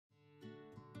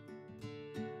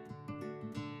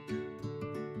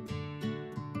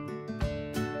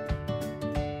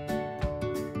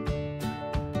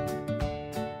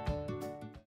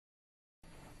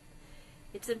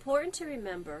It's important to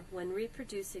remember when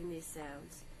reproducing these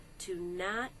sounds to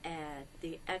not add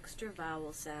the extra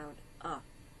vowel sound up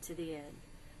to the end.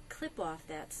 Clip off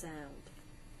that sound.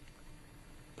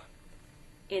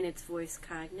 In its voice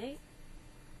cognate,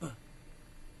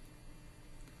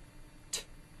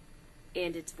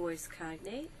 and its voice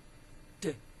cognate,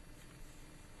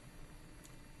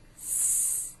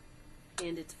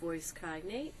 and its voice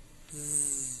cognate,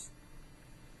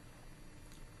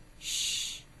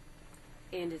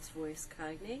 and its voice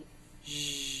cognate,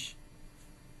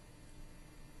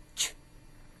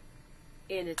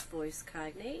 and its voice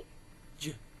cognate,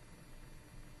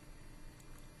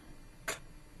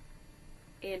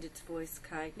 and its voice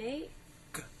cognate,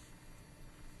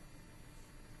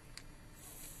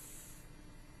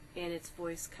 and its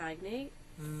voice cognate,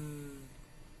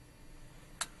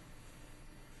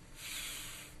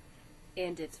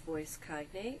 and its voice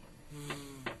cognate.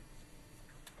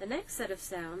 The next set of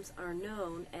sounds are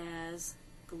known as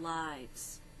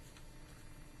glides.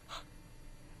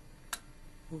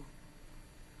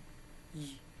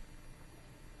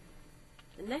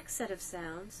 The next set of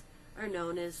sounds are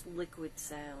known as liquid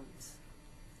sounds.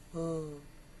 And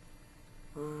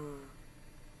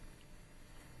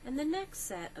the next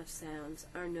set of sounds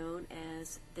are known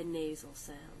as the nasal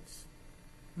sounds.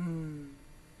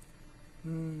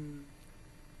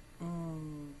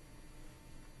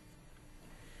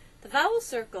 The vowel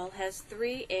circle has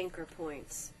 3 anchor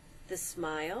points: the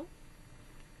smile,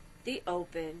 the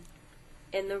open,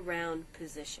 and the round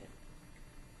position.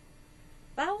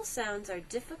 Vowel sounds are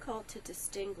difficult to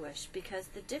distinguish because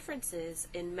the differences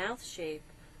in mouth shape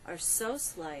are so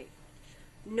slight.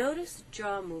 Notice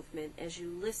jaw movement as you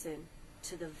listen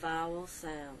to the vowel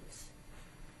sounds.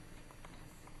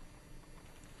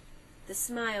 The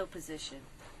smile position.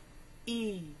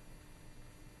 E,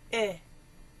 E,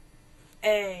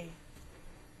 A,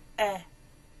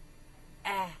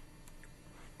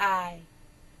 I,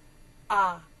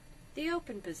 ah. The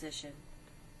open position.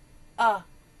 O,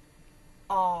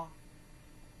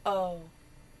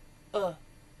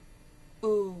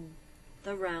 oo.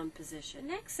 The round position.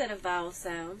 The next set of vowel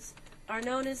sounds are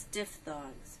known as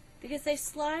diphthongs because they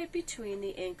slide between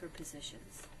the anchor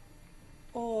positions.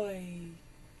 Oi,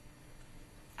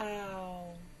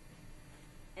 ow.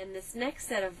 And this next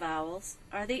set of vowels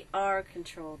are the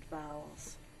R-controlled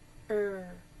vowels.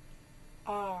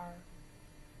 R,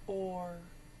 or.